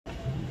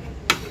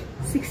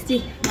60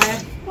 भयो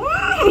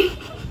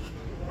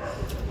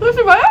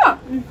खुसी भयो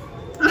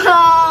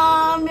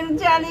मेरो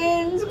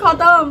च्यालेन्ज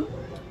खतम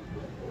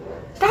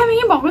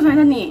टाइमिङै भएको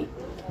छैन नि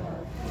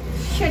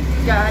शिट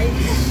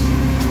गाइस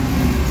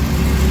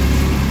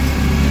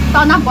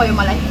तनाव भयो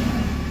मलाई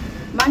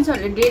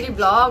मान्छेहरूले डेली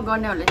भ्लग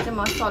गर्नेहरूले चाहिँ म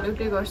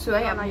सल्युटै गर्छु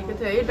है अब आएको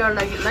थियो है डर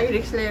लागि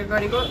रिस्क लिएर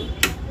गरेको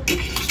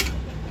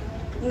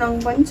नङ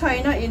पनि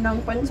छैन नङ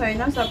पनि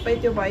छैन सबै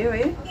त्यो भयो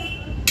है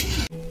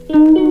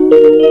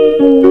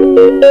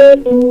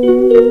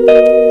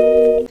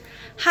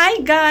Hi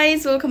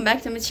guys, welcome back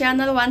to my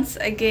channel once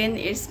again.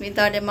 It's me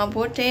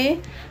Bhotia.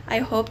 I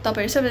hope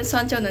तपाईहरु सबैले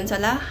सन्चै हुनुहुन्छ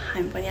होला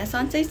हामी पनि यहाँ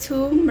सन्चै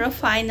छौं र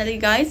finally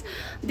guys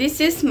this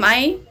is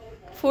my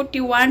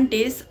 41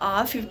 days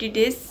or 50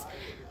 days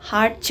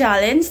hard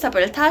challenge.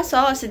 तपाईहरुलाई थाहा छ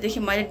अस्तिदेखि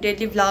मैले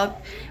डेली भ्लग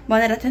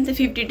बनाएर थिएँ नि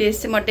 50 days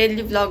चाहिँ म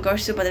डेली भ्लग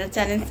गर्छु भनेर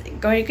च्यालेन्ज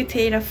गरेको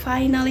थिएँ र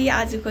फाइनली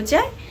आजको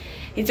चाहिँ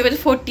हिजोको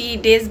चाहिँ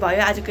 40 days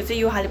भयो आजको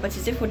चाहिँ यो हालेपछि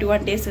चाहिँ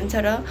 41 days हुन्छ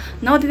र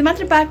 9 दिन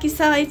मात्र बाँकी छ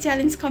है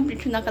च्यालेन्ज कम्प्लिट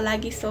हुनको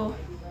लागि सो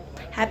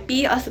ह्याप्पी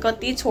अस्ति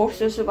कति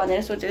छोड्छु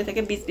भनेर सोचेको थिएँ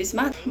कि बीच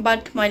बीचमा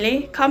बट मैले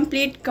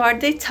कम्प्लिट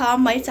गर्दै छ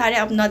मै चाँडै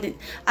अब 9 दिन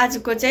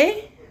आजको चाहिँ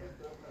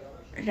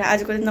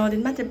 9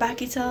 दिन मात्र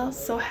बाँकी छ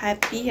सो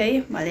ह्याप्पी है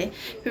मैले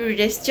 50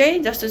 days चाहिँ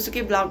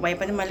जस्तोसुकै ब्लग भए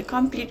पनि मैले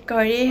कम्प्लिट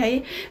गरेँ है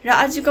र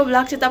आजको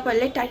ब्लग चाहिँ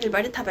तपाईहरुले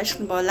टाइटलबाट थाहा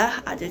पाइसक्नुभयो होला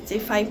आज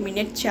चाहिँ 5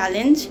 minute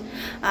च्यालेन्ज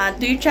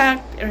दुईटा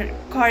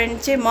करेन्ट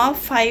चाहिँ म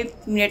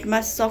 5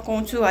 मिनेटमा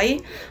सकाउँछु है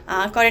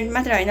करेन्ट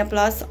मात्र हैन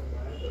प्लस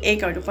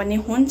एकहरु पनि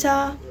हुन्छ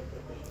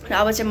र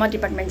अब चाहिँ म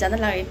डिपार्टमेन्ट जान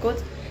लागेको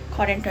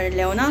करेन्टहरु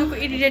ल्याउन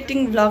इरिटेटिङ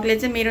ब्लगले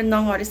चाहिँ मेरो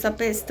नङहरु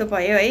सबै यस्तो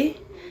भयो है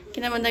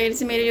किन भन्दाखेरि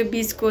चाहिँ मेरो यो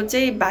बीचको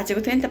चाहिँ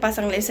भाचेको थियो नि त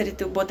पासाङले यसरी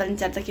त्यो बोतल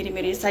निचार्दाखेरि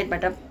मेरो यो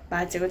साइडबाट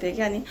भाचेको थियो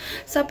कि अनि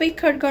सबै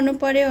कट गर्नु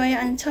पर्यो है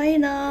अनि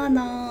छैन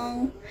नङ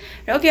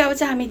र ओके अब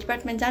चाहिँ हामी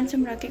डिपार्टमेन्ट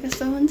जान्छौँ र के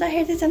कस्तो हुन्छ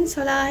हेर्दै जान्छ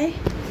होला है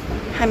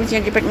हामी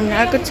चाहिँ डिपार्टमेन्ट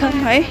आएको छौँ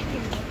है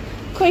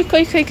खोइ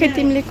खोइ खोइ खोइ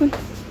तिमीले कुन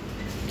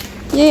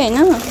यही हैन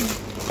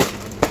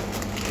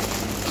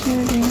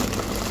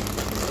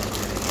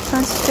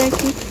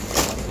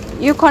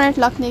यो कनेक्ट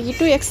लाग्ने कि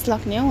 2x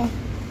लाग्ने हो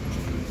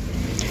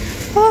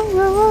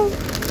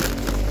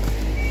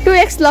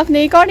 2x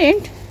लाग्ने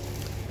करेन्ट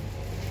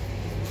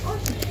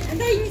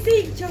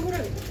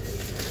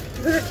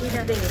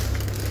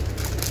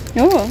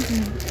हो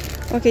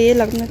ओके ये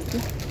लाग्न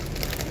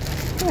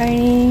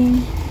अनि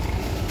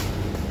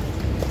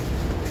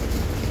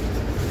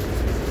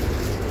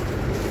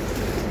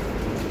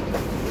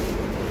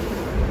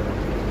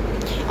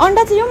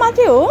अन्डा चाहिँ यो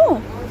मात्रै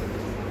हो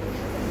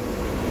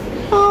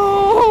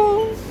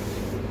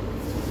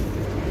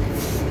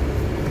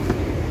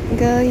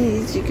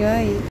guys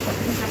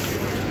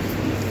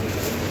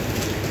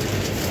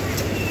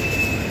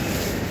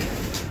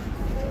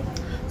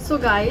so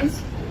guys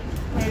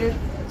मेरो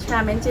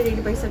रामेन चाहिँ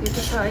रेडी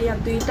भइसकेको छ है यहाँ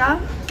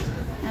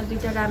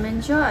दुईटा रामेन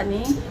छ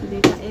अनि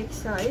दुईटा एग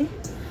छ है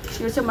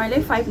यो चाहिँ मैले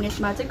 5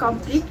 मिनेटमा चाहिँ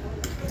कम्प्लिट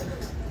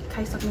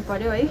खाइसक्नु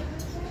पर्यो है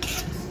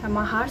र म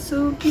हार्छु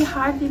कि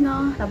हार्दिन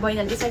र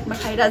बहिनीले साइडमा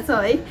खाइरहेछ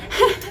है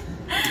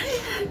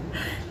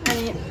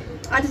अनि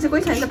आज चाहिँ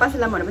कोही छैन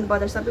पासलामहरु पनि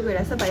बजार सबै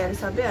गइरहेछ भाइहरु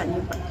सबै अनि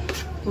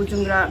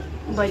हुजुङ र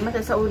बहिनी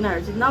मात्रै छ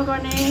उनीहरु चाहिँ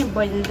नगर्ने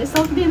बहिनीले चाहिँ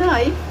सक्दैन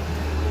है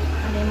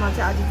अनि म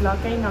चाहिँ आज भ्लग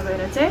कहीँ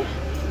नगएर चाहिँ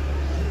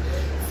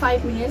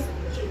 5 minutes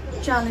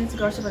च्यालेन्ज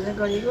गर्छु भनेर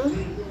गरेको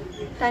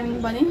टाइमिङ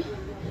पनि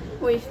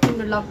ओइ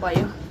तिम्रो लक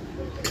भयो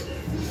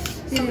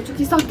सोच्छु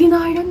कि सक्दिन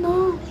आइरन न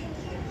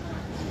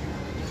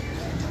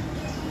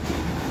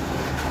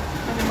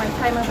अनि मैले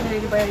टाइममा पनि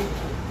रेडी भयो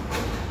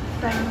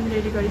टाइममा पनि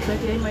रेडी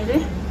गरिसकेँ है मैले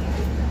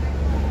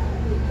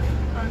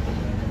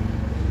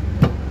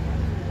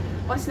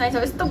पसिना छ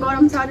यस्तो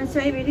गरम छ आज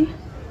चाहिँ फेरि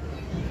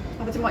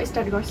अब चाहिँ म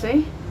स्टार्ट गर्छु है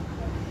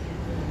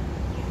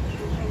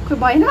खोइ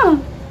भएन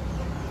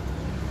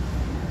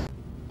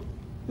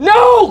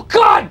No!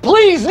 God,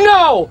 please,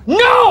 no!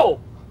 No!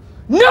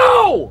 No!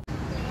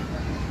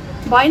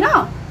 भएन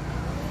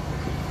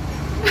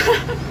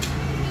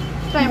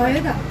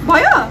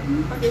भयो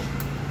ओके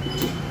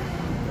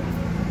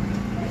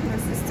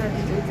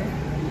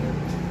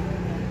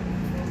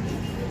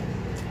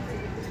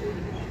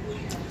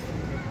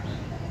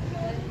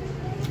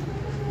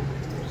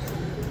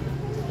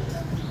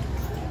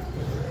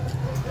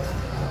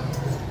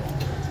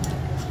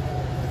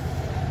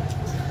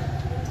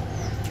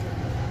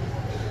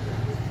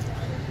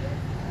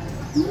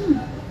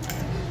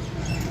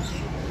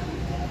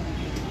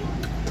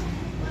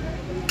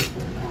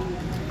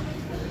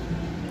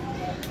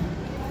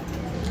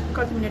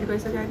कति मिनट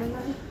गइसक्यो आइरन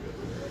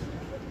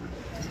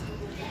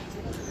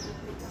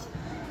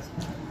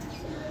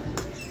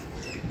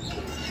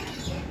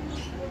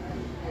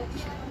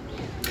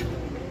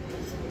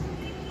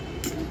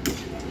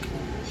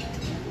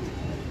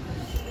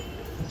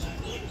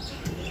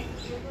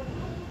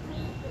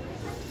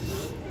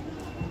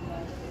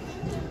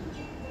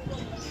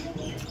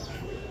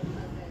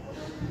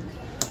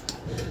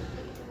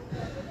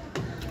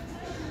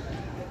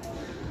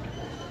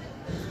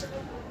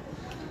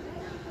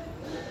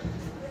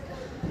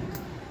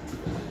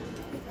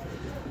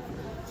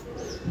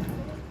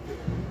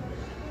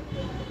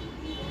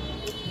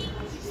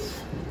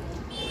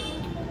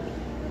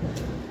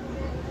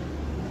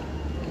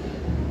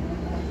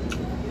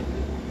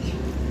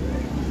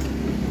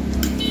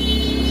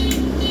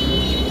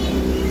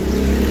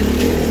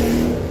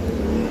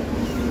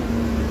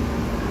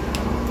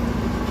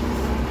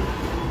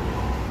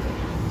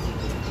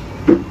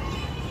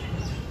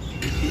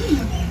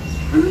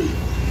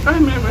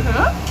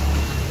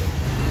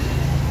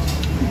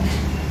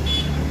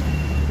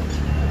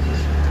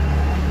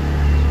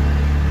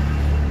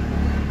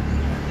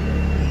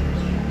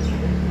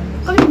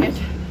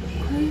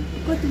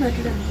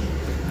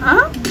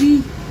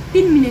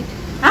 3 मिनट।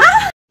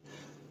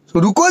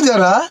 रुको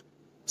जरा,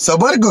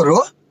 सबर करो।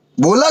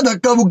 बोला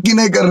धक्का बुक्की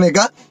नहीं करने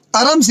का,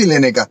 आराम से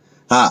लेने का।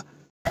 हाँ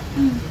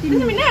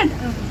 3 मिनट।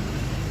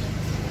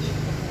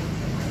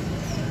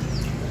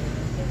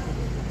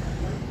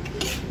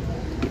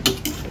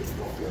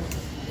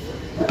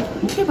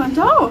 के भन्छ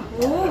हौ?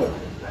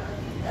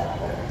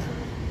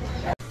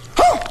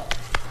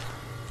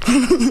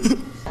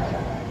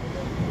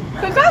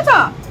 कहाँ छ?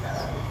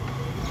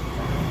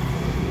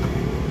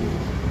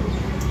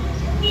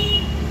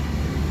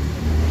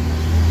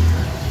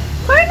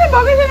 कहिले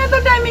भएकै छैन त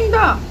टाइमिङ त।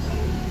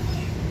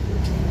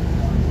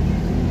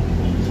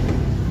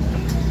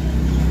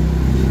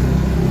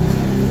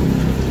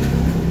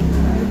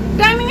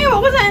 टाइमिङै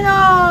भएको छैन।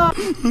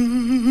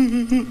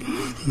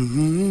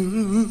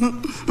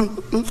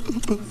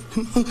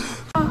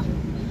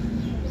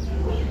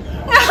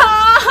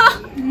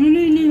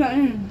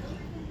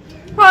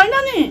 होइन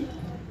नि।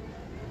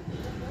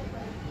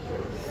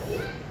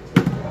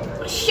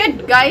 शिट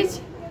गाइज,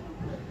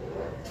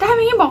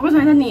 टाइमिङै भएको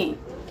छैन नि।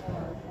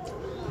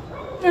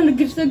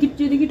 गिट्टो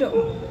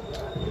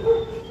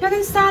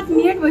त्यहाँदेखि 7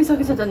 मिनट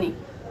भइसकेछ त नि।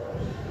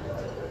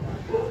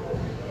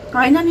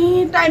 होइन नि,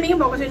 टाइमिङै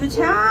भएको छैन।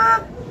 छ्या,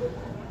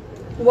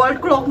 वर्ल्ड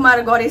क्लकमा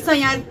गरेछ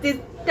यहाँ। त्यो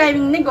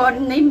टाइमिङ नै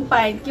गर्नै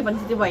पाएँ के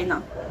भन्छ त्यो भएन।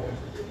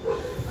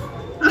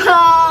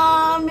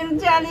 मेरो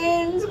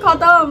च्यालेन्ज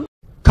खतम।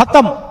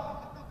 खत्म।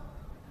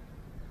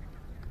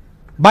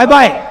 Bye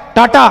bye,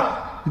 Tata,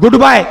 good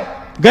bye,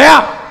 गया।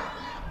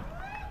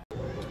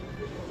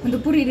 अन्त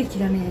पुरै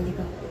खिलाने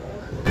यहाँनिर।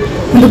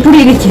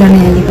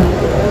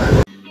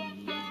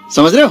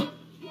 समझ रहे हो?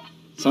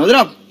 समझ रहे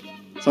हो?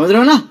 समझ रहे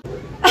हो ना?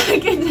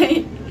 के चाहिँ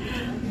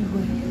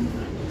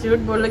झुट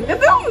बोल्नु क्या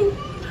तुम?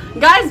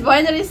 गाइस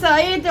भएन रहेछ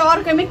है, त्यो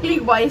अर्कैमै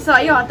क्लिक भएछ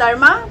है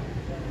हतारमा।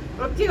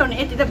 के गर्नु,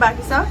 यति त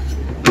बाँकी छ।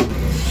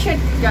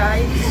 शिट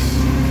गाइस,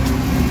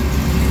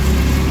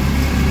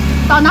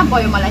 तनाव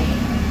भयो मलाई।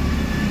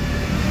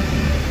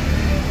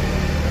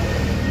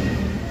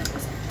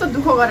 कस्तो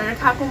दुःख गरेर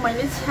खाएको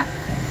मैले।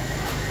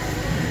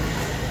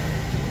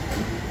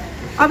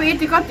 अब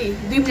यति कति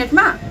 2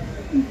 मिनटमा?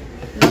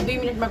 ल 2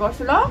 मिनटमा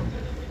गर्छु ल।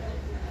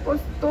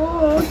 कस्तो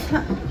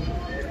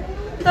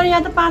तर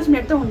यहाँ त 5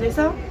 मिनट त हुँदैछ।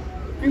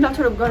 ल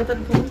छोडो गरे त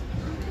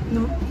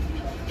लु।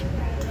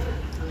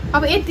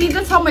 अब यति त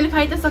छ, मैले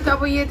खाइ त सक्छु।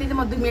 अब यति चाहिँ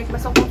म 2 मिनटमा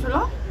सकाउँछु ल।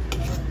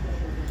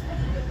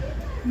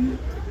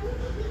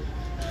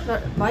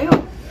 भयो,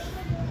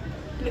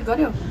 क्लिक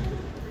गर्यो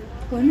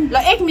ल।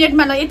 1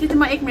 मिनटमा ल, यति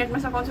चाहिँ म 1 मिनटमा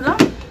सकाउँछु ल।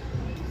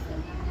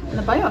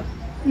 ल भयो।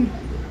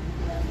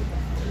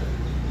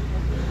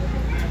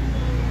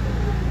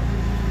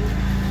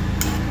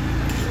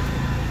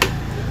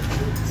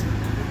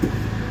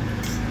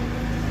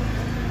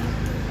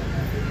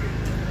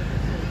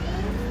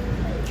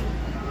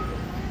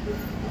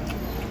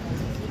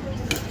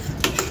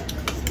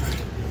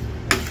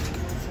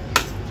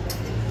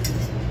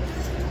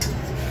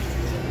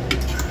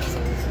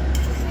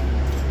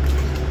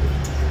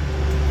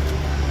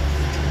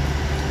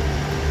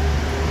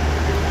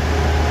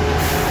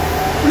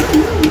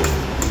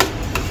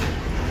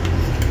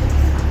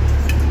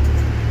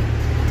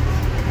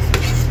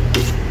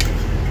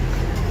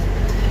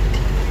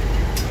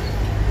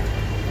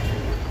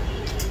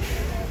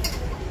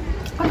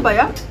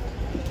 भयो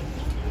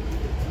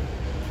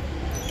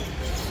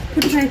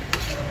 45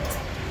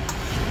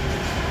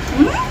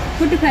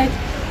 45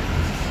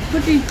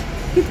 40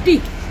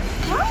 50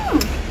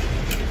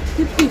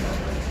 50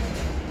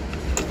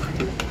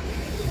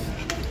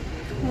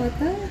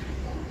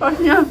 what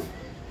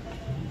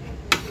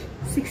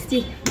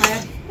 60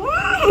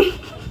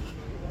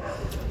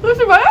 Terus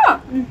भयो?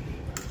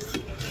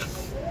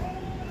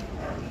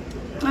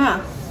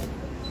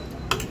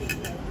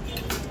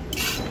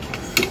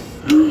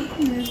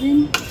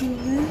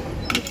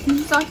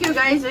 सक्यो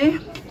गाइज है,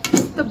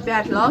 यस्तो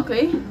ब्याड लक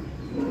है।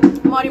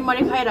 मरी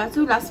खाइरहेको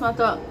छु, लास्टमा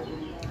त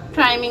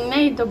टाइमिङ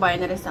नै त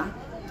भएन रहेछ।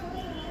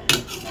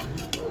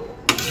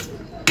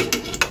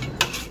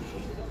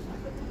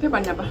 के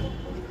भन्ने अब?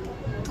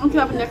 ओके,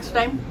 अब नेक्स्ट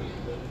टाइम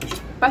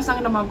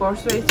पासँग म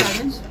गर्छु है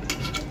च्यालेन्ज।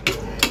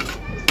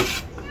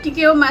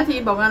 के हो माथि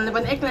भगवानले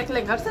पनि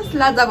एक्लै गर्छ,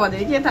 लाजा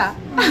भन्यो के थाहा।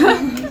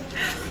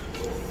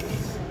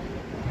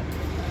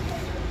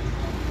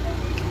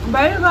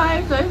 बाहिर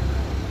गएछ है,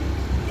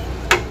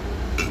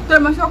 तर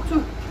म सक्छु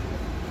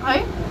है।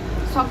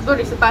 सक्दो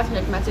रहेछ 5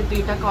 मिनटमा चाहिँ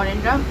 2टा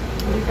करेन्ट र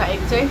 2टा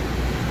एग चाहिँ।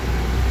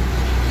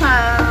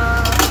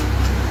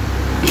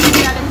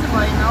 च्यालेन्ज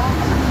भएन हौ।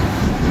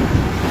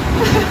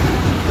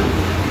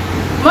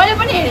 मैले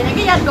पनि हेरेन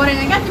कि, याद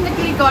गरेन क्या। तिमीले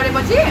क्लिक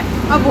गरेपछि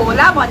अब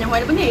होला भन्यो,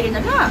 मैले पनि हेरेन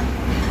क्या।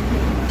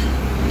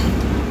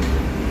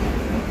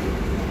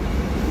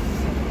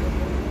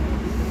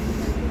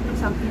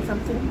 समथिङ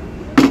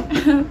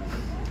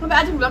अब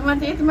आज भ्लगमा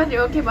चाहिँ यति मात्रै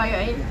हो। के भयो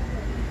है,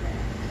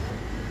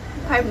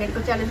 5 मिनटको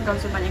च्यालेन्ज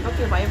गर्छु भनेको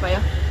के भयो।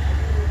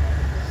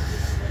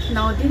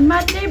 9 दिन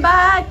मात्रै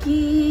बाँकी,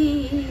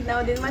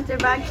 9 दिन मात्रै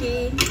बाँकी।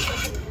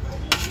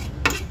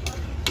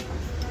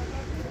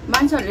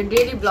 मान्छेहरूले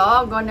डेली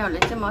भ्लग गर्नेहरूले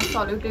चाहिँ म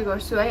सल्युटै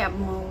गर्छु है। अब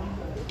म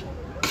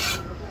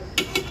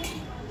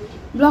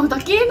ब्लग त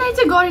के नै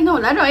चाहिँ गरिनु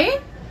होला र है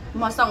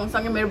म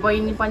सँगसँगै मेरो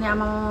बहिनी पनि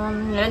आमा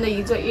हेर्न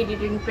हिजो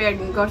एडिटिङ प्रेड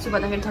गर्छु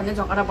भन्दाखेरि झन्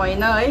झगडा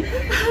भएन है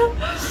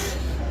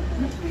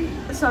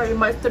सरी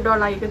म यस्तो डर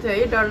लागेको थियो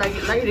है डर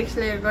लागि रिक्स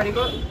लिएर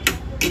गरेको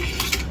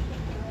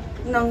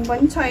नङ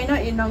पनि छैन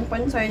नङ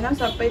पनि छैन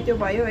सबै त्यो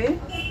भयो है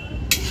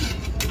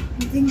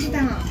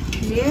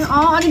ए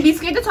अनि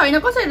बिस्किट त छैन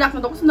कसरी राख्नु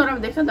त कस्तो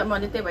नराम्रो देख्छ नि त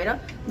मैले त्यही भएर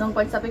नङ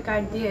पनि सबै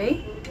काटिदिएँ है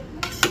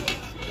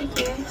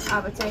ओके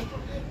अब चाहिँ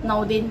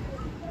 9 दिन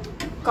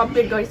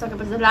कम्प्लिट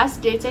गरिसकेपछि लास्ट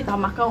डे चाहिँ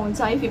धमाका हुन्छ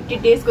है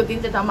 50 डेजको दिन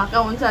चाहिँ धमाका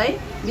हुन्छ है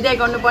बिदाई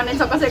गर्नुपर्ने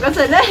छ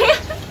कसैले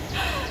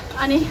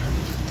अनि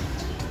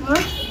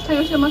thank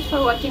you so much for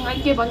watching है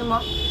के भन्नु म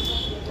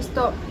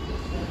यस्तो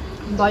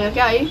भयो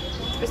क्या है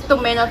यस्तो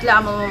मेहनतले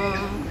अब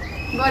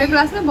गरेको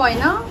लास्टमै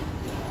भएन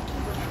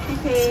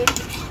okay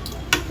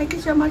thank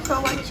you so much for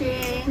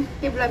watching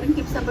keep loving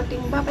keep supporting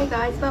by by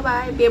guys by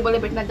by बेबोले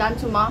भेट्न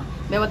जान्छु म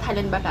बेबो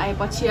थाइल्यान्डबाट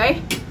आएपछि है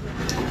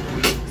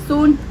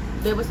सुन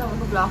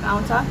बेबोसँगको भ्लग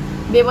आउँछ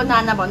बेबो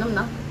नाना भनौँ न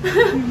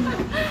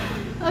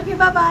okay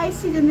by by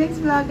see the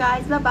next vlog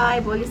guys by by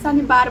भोलि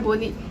शनिबार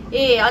भोलि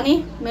ए अनि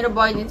मेरो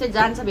बहिनी चाहिँ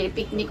जान्छ फेरि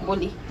पिकनिक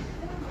भोलि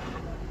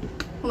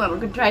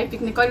उनीहरूको ड्राई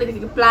पिकनिक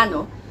कहिलेदेखिको प्लान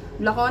हो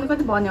लगाउने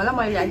कति भन्यो होला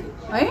मैले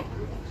है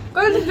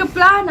कहिलेदेखिको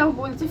प्लान अब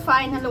भोलि चाहिँ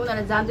फाइनल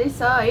उनीहरू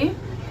जाँदैछ है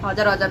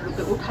 1000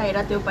 रुपियाँ उठाएर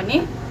त्यो पनि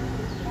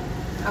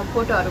अब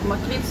फोटोहरू म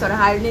क्लिप्सहरू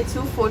हाल्ने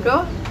छु फोटो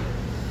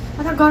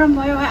अझ गरम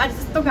भयो है आज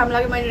जस्तो घाम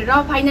लाग्यो मैले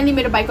र फाइनली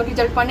मेरो बाइकको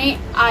रिजल्ट पनि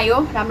आयो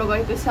राम्रो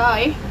गरेको छ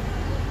है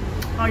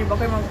अनि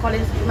भर्खर म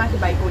कलेज माथि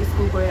बाइकको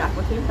स्कुल गएर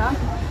आएको थिएँ नि त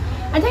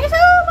And thank you so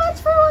much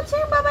for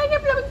watching. Bye bye.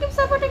 Keep loving, keep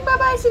supporting. Bye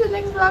bye. See you in the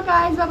next vlog,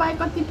 guys. Bye bye.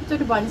 Kati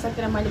pichoti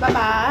bhanisakera मैले. Bye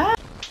bye.